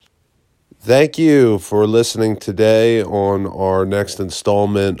Thank you for listening today on our next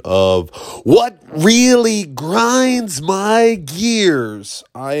installment of What Really Grinds My Gears.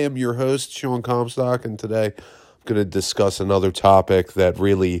 I am your host, Sean Comstock, and today I'm going to discuss another topic that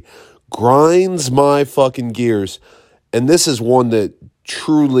really grinds my fucking gears. And this is one that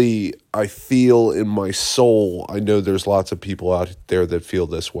truly I feel in my soul. I know there's lots of people out there that feel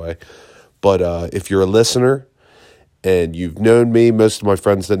this way. But if you're a listener, and you've known me, most of my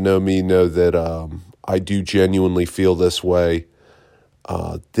friends that know me know that I do genuinely feel this way.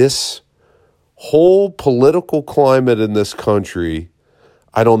 This whole political climate in this country,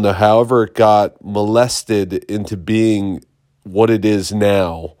 I don't know, however it got molested into being what it is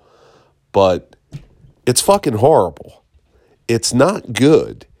now, but it's fucking horrible. It's not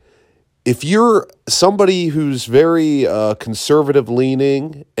good. If you're somebody who's very conservative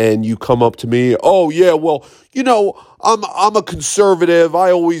leaning and you come up to me, oh yeah, well, you know, I'm a conservative.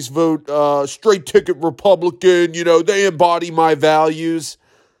 I always vote straight ticket Republican. You know, they embody my values.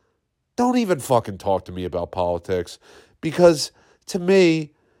 Don't even fucking talk to me about politics, because to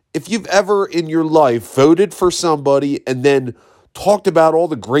me, if you've ever in your life voted for somebody and then talked about all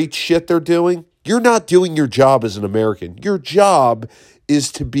the great shit they're doing, you're not doing your job as an American. Your job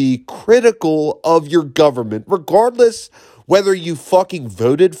is to be critical of your government, regardless whether you fucking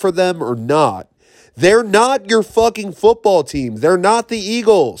voted for them or not. They're not your fucking football team. They're not the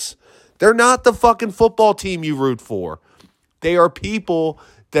Eagles. They're not the fucking football team you root for. They are people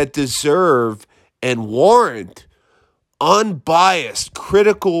that deserve and warrant unbiased,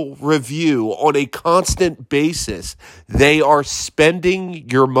 critical review on a constant basis. They are spending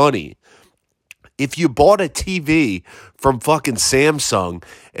your money. If you bought a TV from fucking Samsung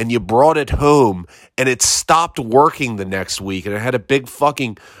and you brought it home and it stopped working the next week and it had a big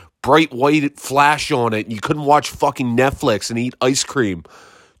fucking bright white flash on it and you couldn't watch fucking Netflix and eat ice cream,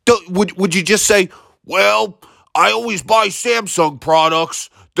 would you just say, well, I always buy Samsung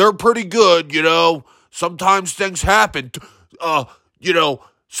products. They're pretty good, you know. Sometimes things happen. You know,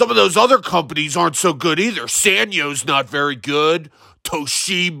 some of those other companies aren't so good either. Sanyo's not very good.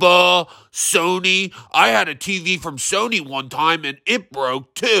 Toshiba, Sony. I had a TV from Sony one time and it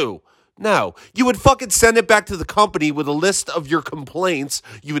broke too. No, you would fucking send it back to the company with a list of your complaints.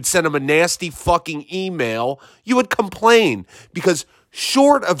 You would send them a nasty fucking email. You would complain, because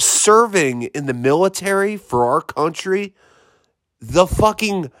short of serving in the military for our country, the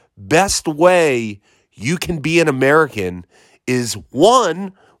fucking best way you can be an American is,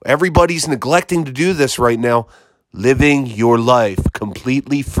 one, everybody's neglecting to do this right now, living your life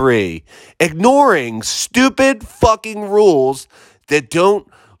completely free, ignoring stupid fucking rules that don't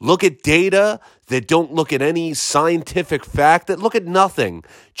look at data, that don't look at any scientific fact, that look at nothing.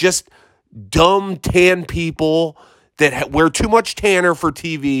 Just dumb tan people that wear too much tanner for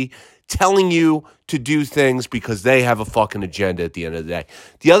TV telling you to do things because they have a fucking agenda at the end of the day.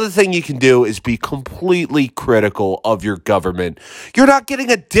 The other thing you can do is be completely critical of your government. You're not getting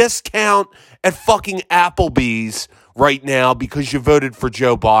a discount at fucking Applebee's right now because you voted for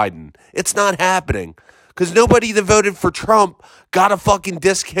Joe Biden. It's not happening, because nobody that voted for Trump got a fucking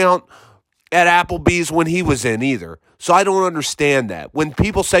discount at Applebee's when he was in either. So I don't understand that. When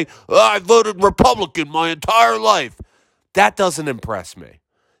people say, oh, I voted Republican my entire life, that doesn't impress me.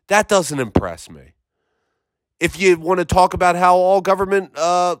 That doesn't impress me. If you want to talk about how all government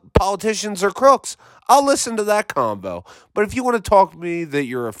politicians are crooks, I'll listen to that convo. But if you want to talk to me that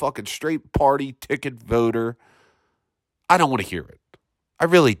you're a fucking straight party ticket voter, I don't want to hear it. I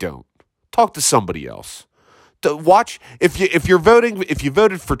really don't. Talk to somebody else. Watch, if you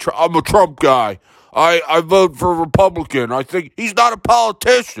voted for Trump, I'm a Trump guy. I vote for a Republican. I think he's not a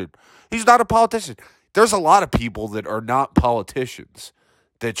politician. He's not a politician. There's a lot of people that are not politicians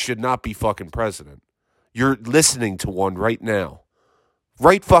that should not be fucking president. You're listening to one right now.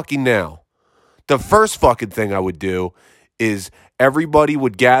 Right fucking now. The first fucking thing I would do is everybody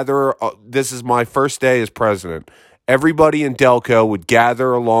would gather. This is my first day as president. Everybody in Delco would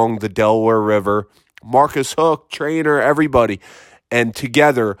gather along the Delaware River. Marcus Hook, Trainer, everybody. And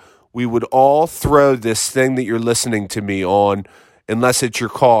together, we would all throw this thing that you're listening to me on, unless it's your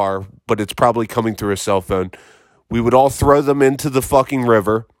car, but it's probably coming through a cell phone. We would all throw them into the fucking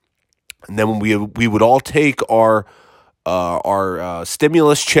river, and then we would all take our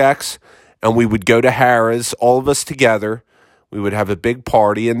stimulus checks, and we would go to Harrah's, all of us together. We would have a big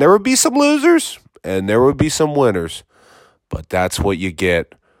party, and there would be some losers, and there would be some winners. But that's what you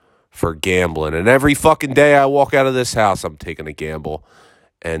get for gambling. And every fucking day I walk out of this house, I'm taking a gamble.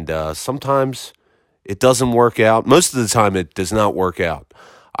 And sometimes it doesn't work out. Most of the time it does not work out.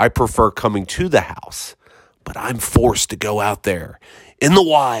 I prefer coming to the house. But I'm forced to go out there in the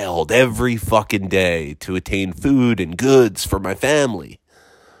wild every fucking day to attain food and goods for my family.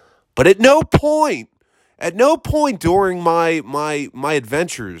 But at no point during my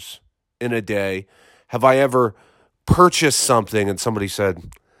adventures in a day have I ever purchased something and somebody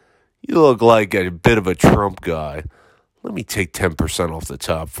said, "You look like a bit of a Trump guy. Let me take 10% off the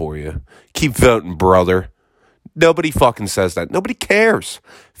top for you. Keep voting, brother." Nobody fucking says that. Nobody cares.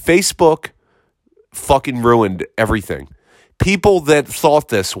 Facebook fucking ruined everything. People that thought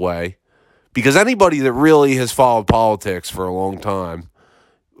this way, because anybody that really has followed politics for a long time,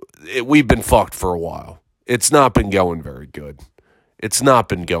 we've been fucked for a while. It's not been going very good.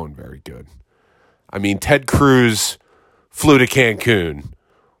 I mean, Ted Cruz flew to Cancun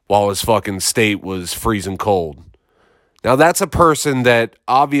while his fucking state was freezing cold. Now, that's a person that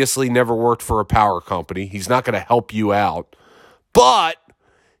obviously never worked for a power company. He's not going to help you out. But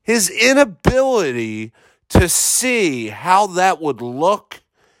his inability to see how that would look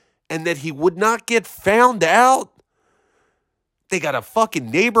and that he would not get found out. They got a fucking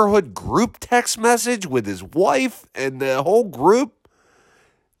neighborhood group text message with his wife and the whole group.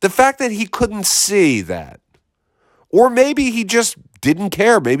 The fact that he couldn't see that. Or maybe he just didn't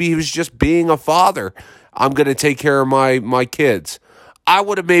care. Maybe he was just being a father. I'm going to take care of my kids. I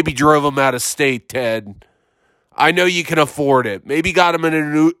would have maybe drove him out of state, Ted. I know you can afford it. Maybe got him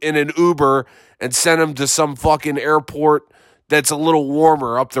in an Uber and sent him to some fucking airport that's a little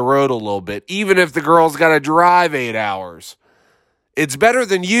warmer up the road a little bit, even if the girl's got to drive 8 hours. It's better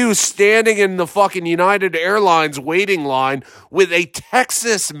than you standing in the fucking United Airlines waiting line with a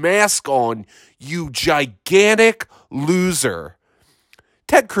Texas mask on, you gigantic loser.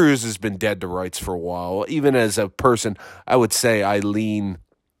 Ted Cruz has been dead to rights for a while. Even as a person, I would say I lean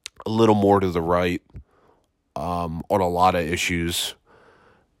a little more to the right on a lot of issues.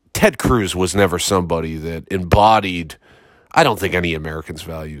 Ted Cruz was never somebody that embodied, I don't think, any Americans'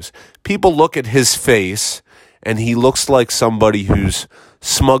 values. People look at his face, and he looks like somebody who's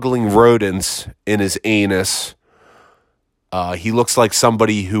smuggling rodents in his anus. He looks like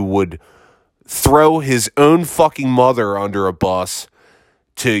somebody who would throw his own fucking mother under a bus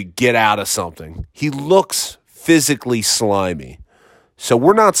to get out of something. He looks physically slimy. So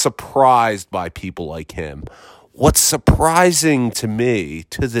we're not surprised by people like him. What's surprising to me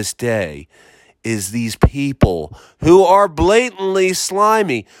to this day is these people who are blatantly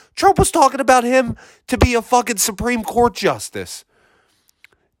slimy. Trump was talking about him to be a fucking Supreme Court justice.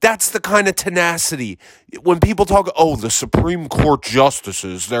 That's the kind of tenacity. When people talk, oh, the Supreme Court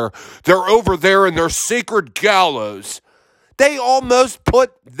justices, they're over there in their sacred gallows. They almost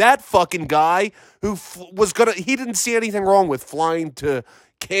put that fucking guy who he didn't see anything wrong with flying to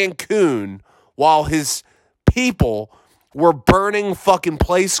Cancun while his people were burning fucking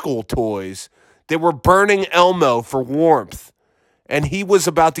play school toys. They were burning Elmo for warmth. And he was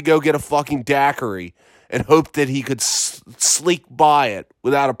about to go get a fucking daiquiri and hope that he could sleek by it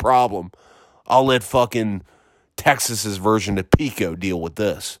without a problem. I'll let fucking Texas's version of Pico deal with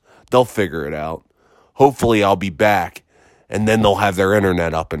this. They'll figure it out. Hopefully I'll be back. And then they'll have their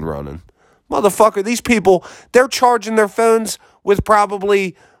internet up and running. Motherfucker, these people, they're charging their phones with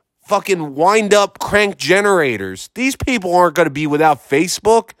probably fucking wind-up crank generators. These people aren't going to be without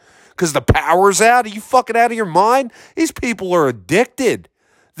Facebook because the power's out. Are you fucking out of your mind? These people are addicted.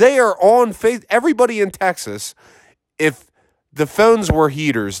 They are on Facebook. Everybody in Texas, if the phones were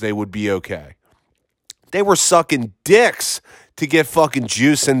heaters, they would be okay. They were sucking dicks to get fucking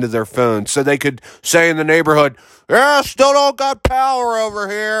juice into their phones so they could say in the neighborhood, yeah, still don't got power over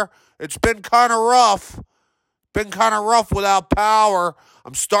here. It's been kind of rough. Without power.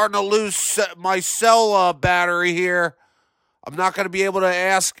 I'm starting to lose my cell battery here. I'm not going to be able to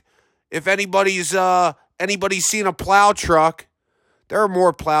ask if anybody's seen a plow truck. There are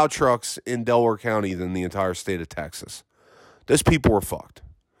more plow trucks in Delaware County than the entire state of Texas. Those people were fucked,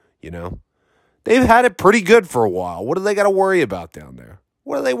 you know. They've had it pretty good for a while. What do they got to worry about down there?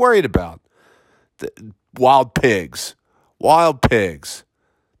 What are they worried about? Wild pigs.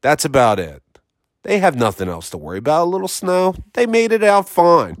 That's about it. They have nothing else to worry about. A little snow. They made it out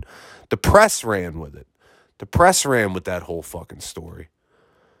fine. The press ran with it. The press ran with that whole fucking story.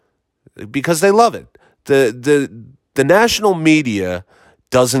 Because they love it. The national media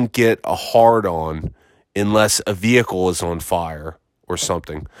doesn't get a hard on unless a vehicle is on fire or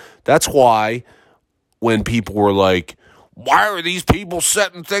something. That's why when people were like, why are these people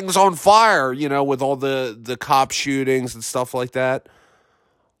setting things on fire, you know, with all the cop shootings and stuff like that?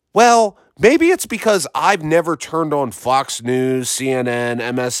 Well, maybe it's because I've never turned on Fox News, CNN,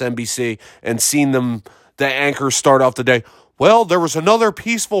 MSNBC, and seen the anchors start off the day. Well, there was another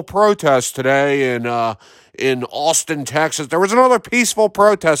peaceful protest today in Austin, Texas. There was another peaceful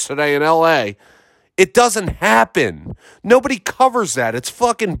protest today in L.A. It doesn't happen. Nobody covers that. It's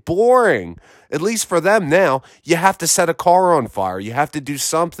fucking boring. At least for them now. You have to set a car on fire. You have to do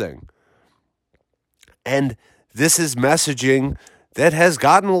something. And this is messaging that has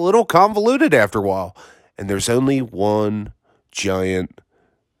gotten a little convoluted after a while. And there's only one giant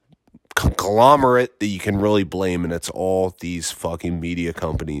conglomerate that you can really blame, and it's all these fucking media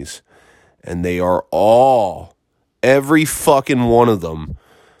companies. And they are all, every fucking one of them,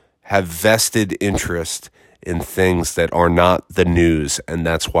 have vested interest in things that are not the news, and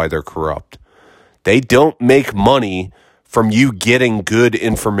that's why they're corrupt. They don't make money from you getting good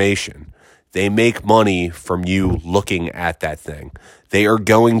information. They make money from you looking at that thing. They are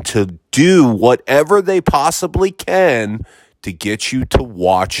going to do whatever they possibly can to get you to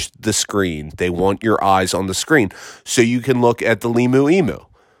watch the screen. They want your eyes on the screen so you can look at the Limu Emu.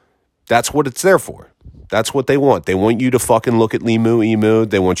 That's what it's there for. That's what they want. They want you to fucking look at Limu Emu.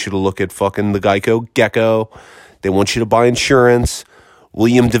 They want you to look at fucking the Geico Gecko. They want you to buy insurance.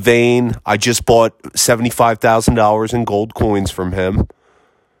 William Devane, I just bought $75,000 in gold coins from him.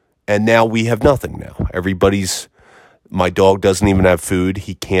 And now we have nothing now. My dog doesn't even have food.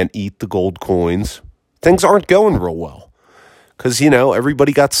 He can't eat the gold coins. Things aren't going real well. Because,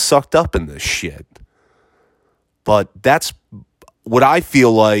 everybody got sucked up in this shit. But that's what I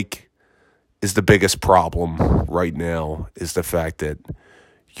feel like is the biggest problem right now, is the fact that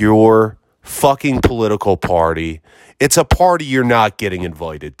your fucking political party, it's a party you're not getting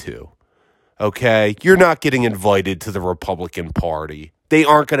invited to. Okay? You're not getting invited to the Republican Party. They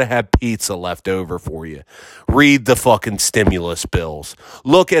aren't going to have pizza left over for you. Read the fucking stimulus bills.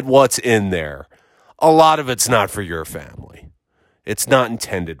 Look at what's in there. A lot of it's not for your family. It's not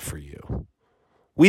intended for you.